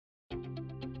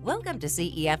Welcome to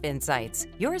CEF Insights,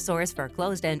 your source for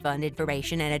closed-end fund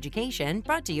information and education,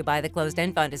 brought to you by the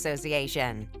Closed-End Fund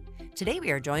Association. Today we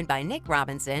are joined by Nick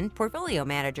Robinson, Portfolio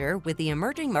Manager with the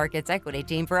Emerging Markets Equity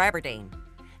Team for Aberdeen.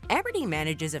 Aberdeen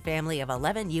manages a family of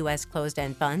 11 U.S.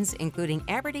 closed-end funds, including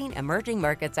Aberdeen Emerging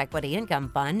Markets Equity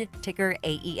Income Fund, ticker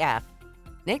AEF.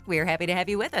 Nick, we're happy to have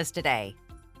you with us today.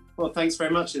 Well, thanks very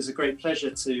much. It's a great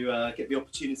pleasure to get the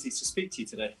opportunity to speak to you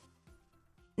today.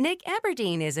 Nick,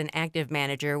 Aberdeen is an active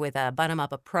manager with a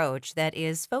bottom-up approach that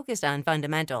is focused on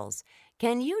fundamentals.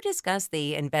 Can you discuss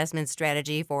the investment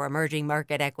strategy for emerging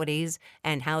market equities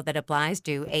and how that applies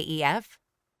to AEF?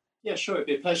 Yeah, sure. It'd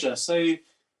be a pleasure. So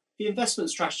the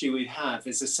investment strategy we have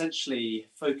is essentially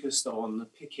focused on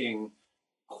picking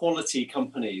quality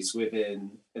companies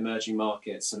within emerging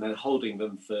markets and then holding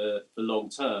them for long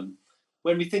term.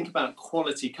 When we think about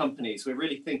quality companies, we're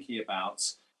really thinking about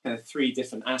kind of three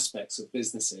different aspects of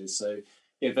businesses. So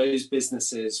those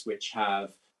businesses which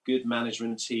have good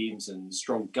management teams and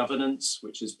strong governance,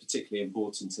 which is particularly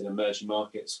important in emerging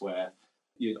markets where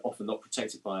you're often not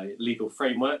protected by legal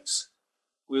frameworks.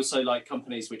 We also like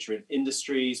companies which are in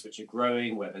industries which are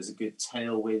growing, where there's a good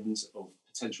tailwind of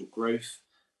potential growth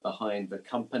behind the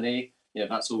company.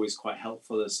 That's always quite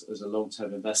helpful as a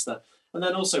long-term investor. And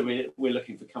then also we're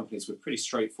looking for companies with pretty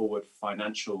straightforward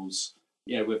financials.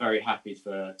 We're very happy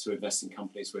to invest in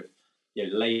companies with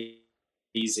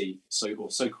lazy,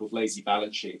 so-called lazy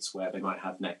balance sheets where they might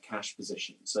have net cash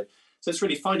positions. So it's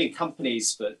really finding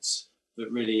companies that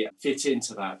really fit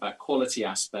into that quality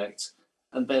aspect,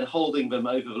 and then holding them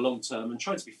over the long term and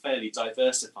trying to be fairly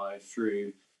diversified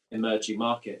through emerging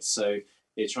markets. So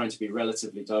you're trying to be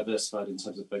relatively diversified in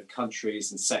terms of both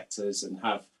countries and sectors, and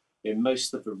have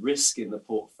most of the risk in the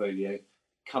portfolio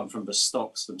come from the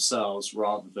stocks themselves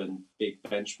rather than big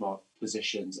benchmark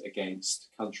positions against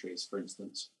countries, for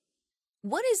instance.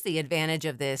 What is the advantage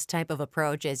of this type of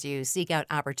approach as you seek out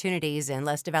opportunities in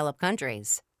less developed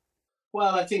countries?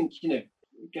 Well, I think,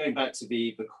 going back to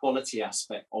the quality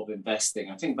aspect of investing,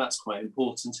 I think that's quite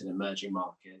important in emerging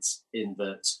markets, in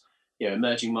that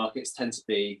emerging markets tend to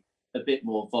be a bit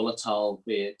more volatile,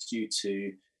 be it due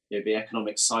to the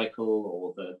economic cycle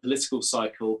or the political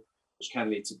cycle, which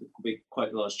can lead to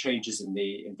quite large changes in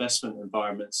the investment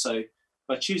environment. So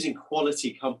by choosing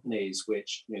quality companies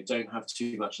which don't have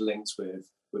too much links with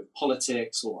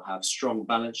politics or have strong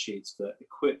balance sheets that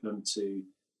equip them to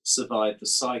survive the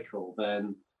cycle,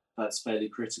 then that's fairly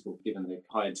critical given the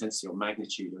high intensity or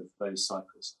magnitude of those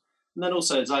cycles. And then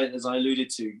also, as I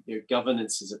alluded to,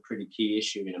 governance is a pretty key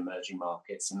issue in emerging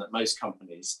markets, and that most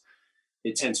companies,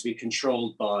 they tend to be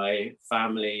controlled by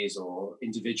families or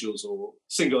individuals or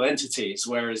single entities,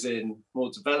 whereas in more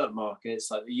developed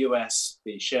markets like the US,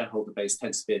 the shareholder base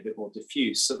tends to be a bit more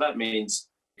diffuse. So that means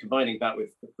combining that with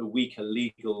the weaker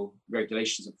legal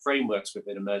regulations and frameworks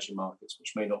within emerging markets,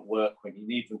 which may not work when you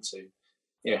need them to,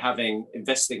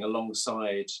 investing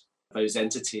alongside those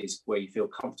entities where you feel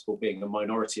comfortable being a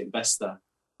minority investor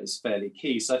is fairly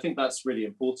key. So I think that's really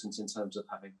important in terms of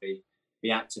having the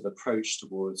active approach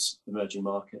towards emerging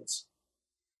markets.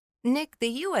 Nick, the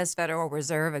U.S. Federal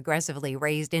Reserve aggressively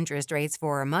raised interest rates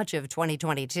for much of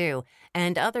 2022,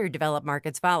 and other developed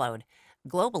markets followed.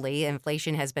 Globally,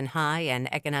 inflation has been high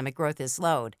and economic growth has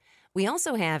slowed. We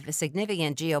also have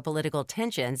significant geopolitical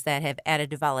tensions that have added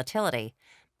to volatility.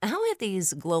 How have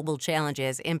these global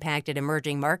challenges impacted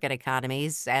emerging market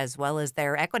economies as well as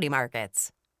their equity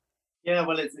markets? Yeah,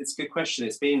 well, it's a good question.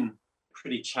 It's been a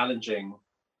pretty challenging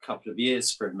couple of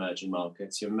years for emerging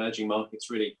markets. Emerging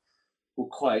markets really were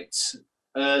quite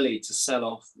early to sell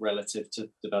off relative to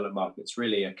developed markets,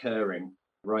 really occurring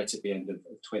right at the end of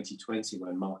 2020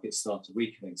 when markets started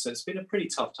weakening. So it's been a pretty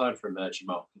tough time for emerging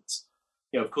markets.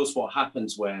 Of course, what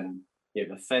happens when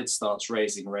the Fed starts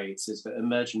raising rates is that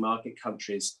emerging market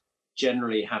countries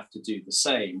generally have to do the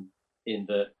same, in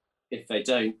that if they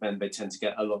don't, then they tend to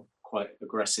get quite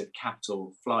aggressive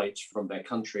capital flight from their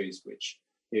countries, which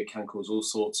can cause all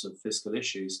sorts of fiscal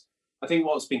issues. I think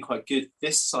what's been quite good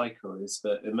this cycle is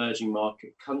that emerging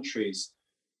market countries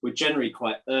were generally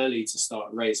quite early to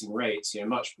start raising rates,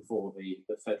 much before the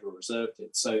Federal Reserve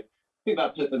did. So I think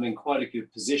that put them in quite a good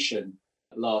position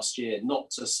last year not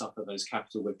to suffer those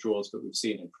capital withdrawals that we've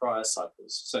seen in prior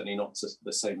cycles, certainly not to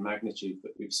the same magnitude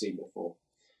that we've seen before.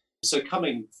 So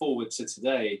coming forward to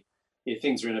today,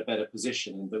 things are in a better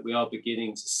position, and that we are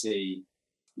beginning to see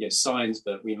signs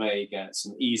that we may get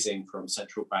some easing from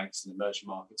central banks in emerging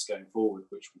markets going forward,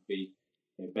 which would be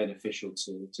beneficial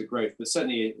to growth. But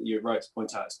certainly, you're right to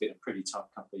point out it's been a pretty tough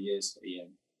couple of years for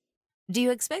EM. Do you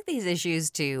expect these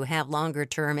issues to have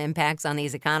longer-term impacts on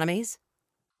these economies?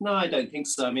 No, I don't think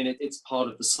so. I mean, it's part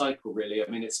of the cycle, really.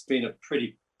 I mean, it's been a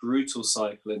pretty brutal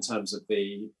cycle in terms of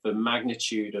the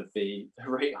magnitude of the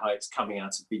rate hikes coming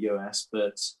out of the US.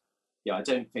 But yeah, I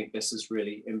don't think this has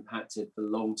really impacted the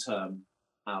long-term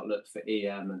outlook for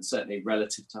EM, and certainly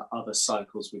relative to other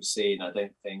cycles we've seen, I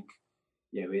don't think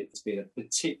it's been a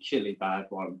particularly bad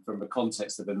one from the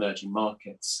context of emerging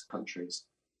markets countries.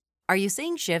 Are you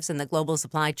seeing shifts in the global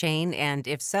supply chain? And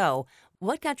if so,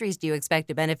 what countries do you expect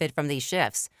to benefit from these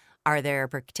shifts? Are there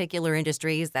particular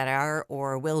industries that are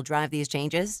or will drive these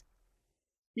changes?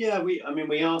 Yeah, we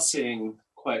are seeing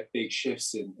quite big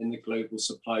shifts in the global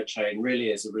supply chain,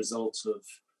 really as a result of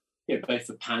both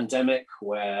the pandemic,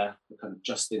 where the kind of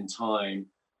just-in-time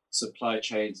supply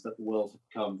chains that the world have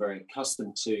become very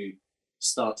accustomed to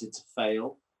started to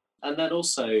fail, and then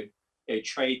also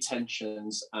trade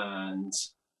tensions and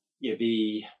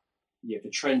the the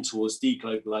trend towards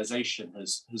deglobalization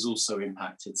has also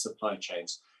impacted supply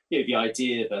chains. The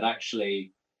idea that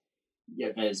actually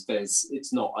there's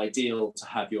it's not ideal to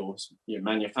have your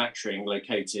manufacturing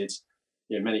located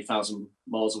many thousand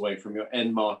miles away from your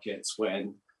end markets,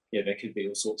 when there could be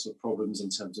all sorts of problems in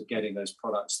terms of getting those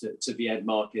products to the end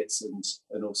markets,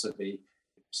 and also the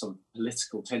some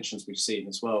political tensions we've seen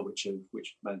as well, which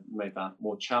made that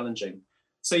more challenging.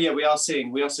 So yeah, we are seeing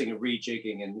a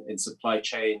rejigging in supply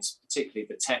chains, particularly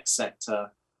the tech sector.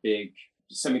 Big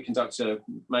semiconductor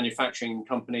manufacturing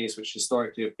companies, which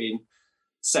historically have been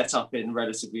set up in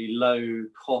relatively low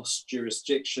cost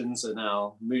jurisdictions, are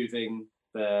now moving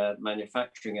their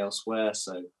manufacturing elsewhere.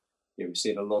 So we've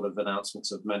seen a lot of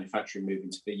announcements of manufacturing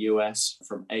moving to the US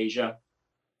from Asia.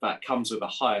 That comes with a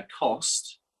higher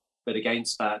cost, but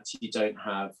against that, you don't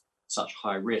have such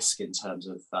high risk in terms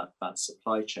of that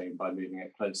supply chain by moving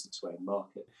it closer to end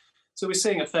market. So we're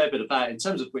seeing a fair bit of that. In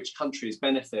terms of which countries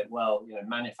benefit, well,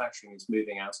 manufacturing is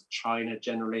moving out of China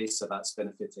generally, so that's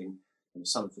benefiting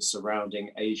some of the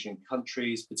surrounding Asian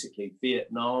countries, particularly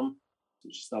Vietnam,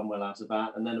 which has done well out of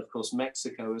that. And then, of course,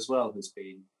 Mexico as well has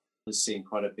seen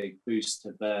quite a big boost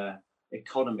to their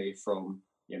economy from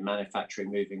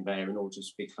manufacturing moving there in order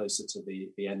to be closer to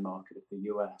the end market of the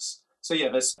US. So yeah,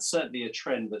 there's certainly a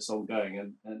trend that's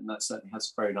ongoing, and that certainly has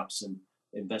thrown up some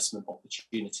investment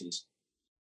opportunities.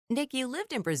 Nick, you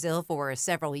lived in Brazil for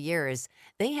several years.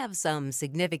 They have some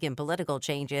significant political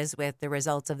changes with the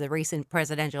results of the recent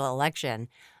presidential election.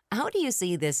 How do you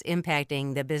see this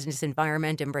impacting the business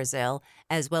environment in Brazil,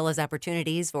 as well as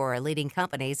opportunities for leading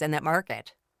companies in that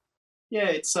market?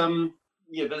 Yeah,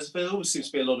 there always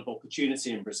seems to be a lot of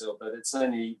opportunity in Brazil, but it's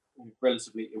only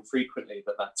relatively infrequently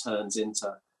that turns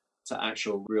into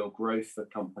actual real growth for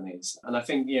companies. And I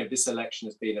think this election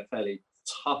has been a fairly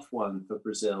tough one for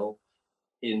Brazil,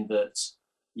 in that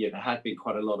there had been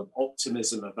quite a lot of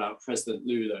optimism about President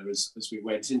Lula as we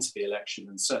went into the election,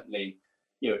 and certainly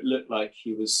it looked like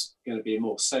he was going to be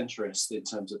more centrist in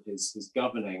terms of his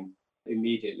governing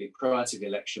immediately prior to the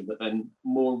election. But then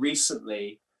more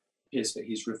recently, it appears that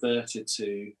he's reverted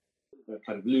to the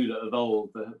kind of Lula of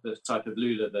old, the type of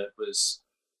Lula that was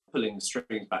pulling the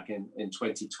strings back in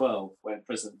 2012 when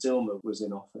President Dilma was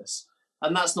in office.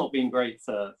 And that's not been great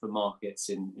for markets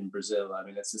in Brazil. I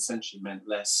mean, it's essentially meant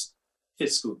less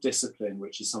fiscal discipline,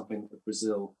 which is something that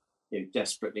Brazil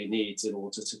desperately needs in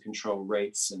order to control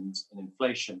rates and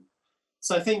inflation.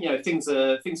 So I think things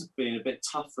have been a bit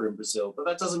tougher in Brazil, but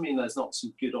that doesn't mean there's not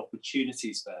some good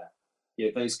opportunities there.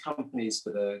 Those companies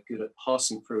that are good at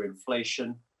passing through inflation,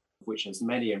 of which there's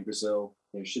many in Brazil,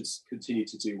 should continue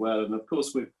to do well. And of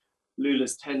course, with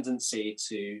Lula's tendency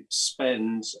to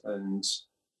spend and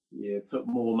put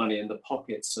more money in the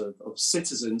pockets of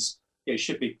citizens,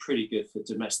 should be pretty good for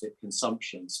domestic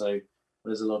consumption. So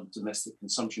there's a lot of domestic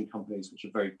consumption companies which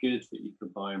are very good that you can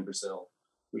buy in Brazil,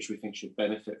 which we think should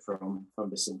benefit from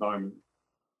this environment.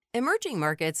 Emerging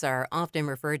markets are often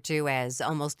referred to as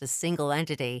almost a single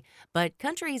entity, but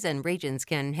countries and regions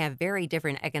can have very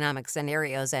different economic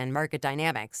scenarios and market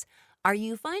dynamics. Are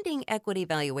you finding equity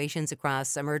valuations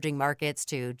across emerging markets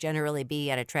to generally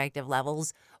be at attractive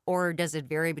levels, or does it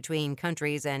vary between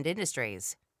countries and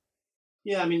industries?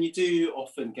 Yeah, I mean, you do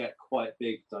often get quite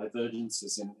big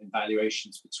divergences in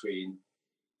valuations between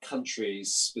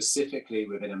countries, specifically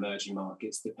within emerging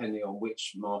markets, depending on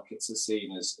which markets are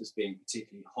seen as being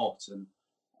particularly hot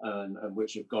and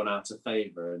which have gone out of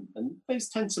favor. And those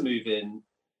tend to move in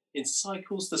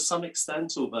cycles to some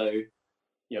extent, although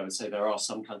I would say there are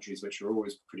some countries which are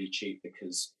always pretty cheap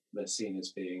because they're seen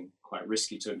as being quite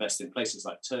risky to invest in, places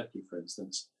like Turkey, for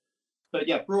instance. But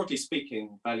yeah, broadly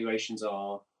speaking, valuations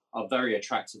are very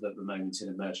attractive at the moment in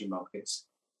emerging markets,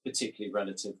 particularly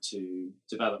relative to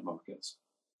developed markets.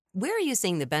 Where are you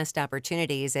seeing the best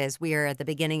opportunities as we are at the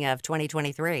beginning of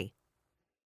 2023?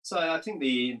 So I think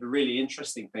the really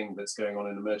interesting thing that's going on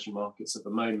in emerging markets at the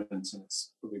moment, and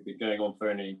it's probably been going on for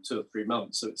only 2 or 3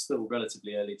 months, so it's still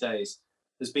relatively early days,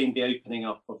 has been the opening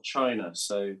up of China.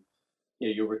 So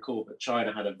you'll recall that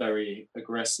China had a very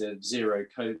aggressive zero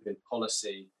COVID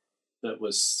policy that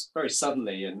was very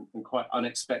suddenly and quite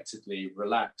unexpectedly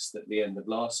relaxed at the end of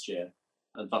last year.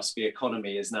 And thus the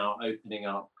economy is now opening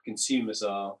up. Consumers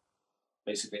are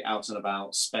basically out and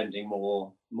about spending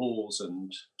more. Malls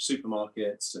and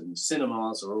supermarkets and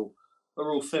cinemas are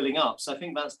all filling up. So I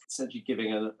think that's essentially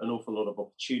giving an awful lot of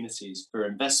opportunities for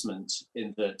investment,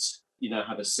 in that you now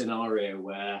have a scenario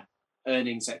where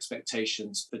earnings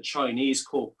expectations for Chinese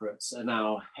corporates are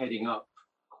now heading up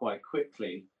quite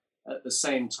quickly, at the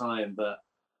same time that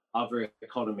other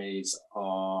economies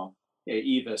are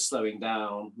either slowing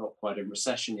down, not quite in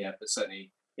recession yet, but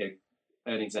certainly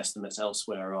earnings estimates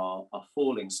elsewhere are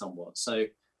falling somewhat. So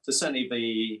certainly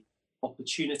the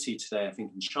opportunity today, I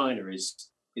think, in China is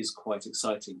quite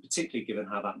exciting, particularly given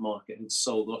how that market has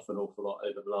sold off an awful lot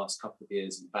over the last couple of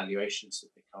years and valuations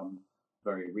have become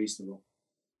very reasonable.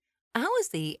 How is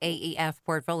the AEF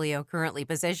portfolio currently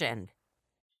positioned?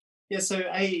 Yeah, so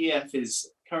AEF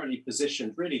is currently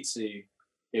positioned really to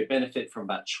benefit from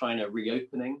that China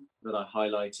reopening that I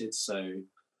highlighted. So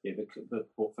the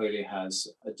portfolio has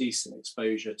a decent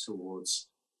exposure towards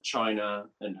China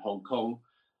and Hong Kong.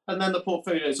 And then the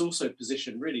portfolio is also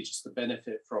positioned really just to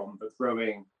benefit from the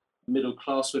growing middle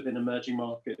class within emerging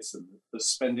markets and the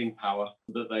spending power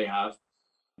that they have.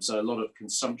 So a lot of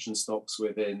consumption stocks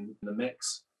within the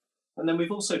mix. And then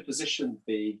we've also positioned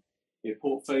the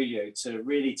portfolio to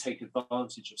really take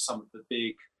advantage of some of the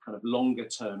big kind of longer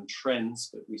term trends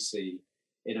that we see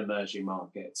in emerging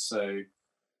markets. So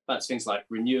that's things like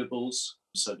renewables,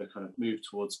 so the kind of move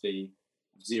towards the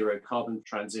zero carbon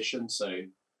transition. So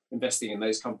investing in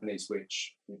those companies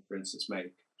which, for instance,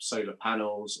 make solar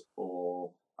panels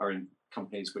or are in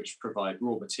companies which provide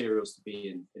raw materials to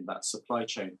be in that supply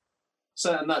chain.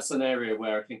 So, and that's an area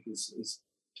where I think is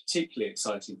particularly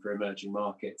exciting for emerging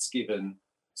markets, given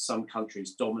some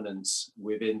countries' dominance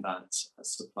within that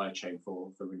supply chain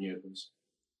for renewables.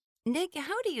 Nick,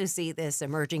 how do you see this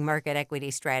emerging market equity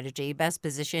strategy best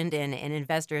positioned in an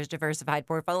investor's diversified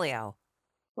portfolio?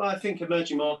 Well, I think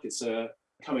emerging markets are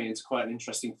coming into quite an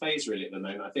interesting phase really at the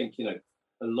moment. I think, a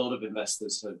lot of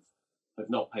investors have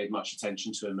not paid much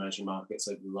attention to emerging markets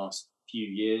over the last few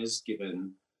years,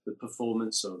 given the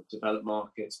performance of developed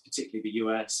markets, particularly the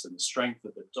US, and the strength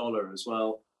of the dollar as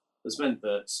well, has meant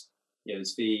that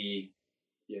as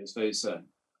those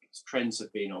trends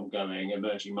have been ongoing,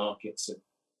 emerging markets have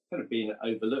kind of been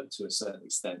overlooked to a certain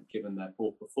extent given their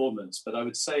poor performance. But I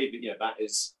would say that that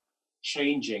is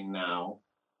changing now,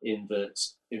 in that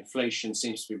inflation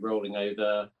seems to be rolling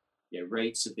over,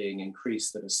 rates are being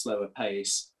increased at a slower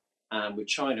pace, and with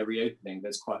China reopening,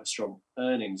 there's quite a strong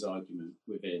earnings argument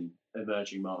within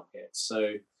emerging markets.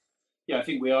 So I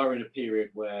think we are in a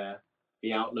period where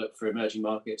the outlook for emerging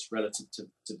markets relative to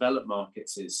developed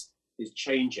markets is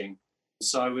changing.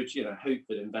 So I would hope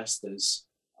that investors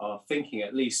are thinking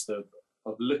at least of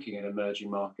looking at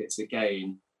emerging markets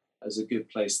again as a good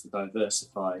place to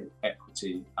diversify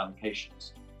equity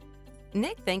allocations.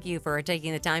 Nick, thank you for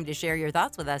taking the time to share your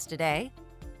thoughts with us today.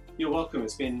 You're welcome.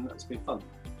 It's been fun.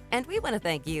 And we want to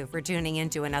thank you for tuning in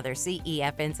to another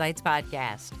CEF Insights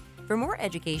podcast. For more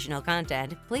educational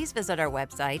content, please visit our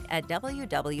website at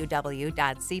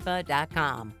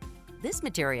www.cefa.com. This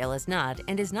material is not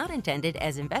and is not intended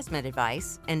as investment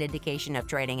advice, an indication of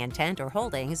trading intent or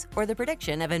holdings, or the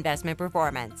prediction of investment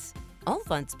performance. All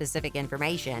fund-specific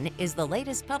information is the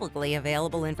latest publicly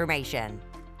available information.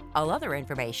 All other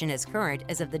information is current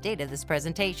as of the date of this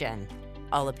presentation.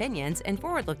 All opinions and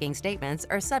forward-looking statements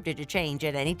are subject to change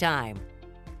at any time.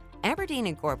 Aberdeen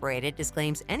Incorporated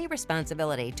disclaims any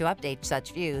responsibility to update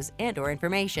such views and/or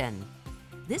information.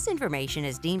 This information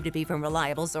is deemed to be from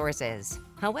reliable sources.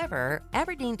 However,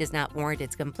 Aberdeen does not warrant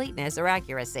its completeness or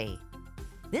accuracy.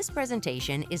 This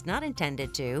presentation is not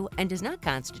intended to and does not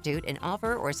constitute an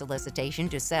offer or solicitation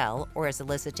to sell or a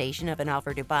solicitation of an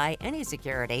offer to buy any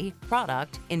security,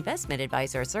 product, investment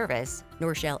advice or service,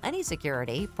 nor shall any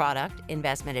security, product,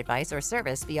 investment advice or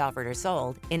service be offered or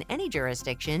sold in any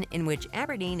jurisdiction in which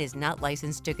Aberdeen is not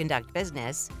licensed to conduct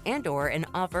business, and/or an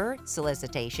offer,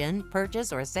 solicitation,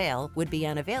 purchase or sale would be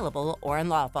unavailable or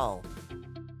unlawful.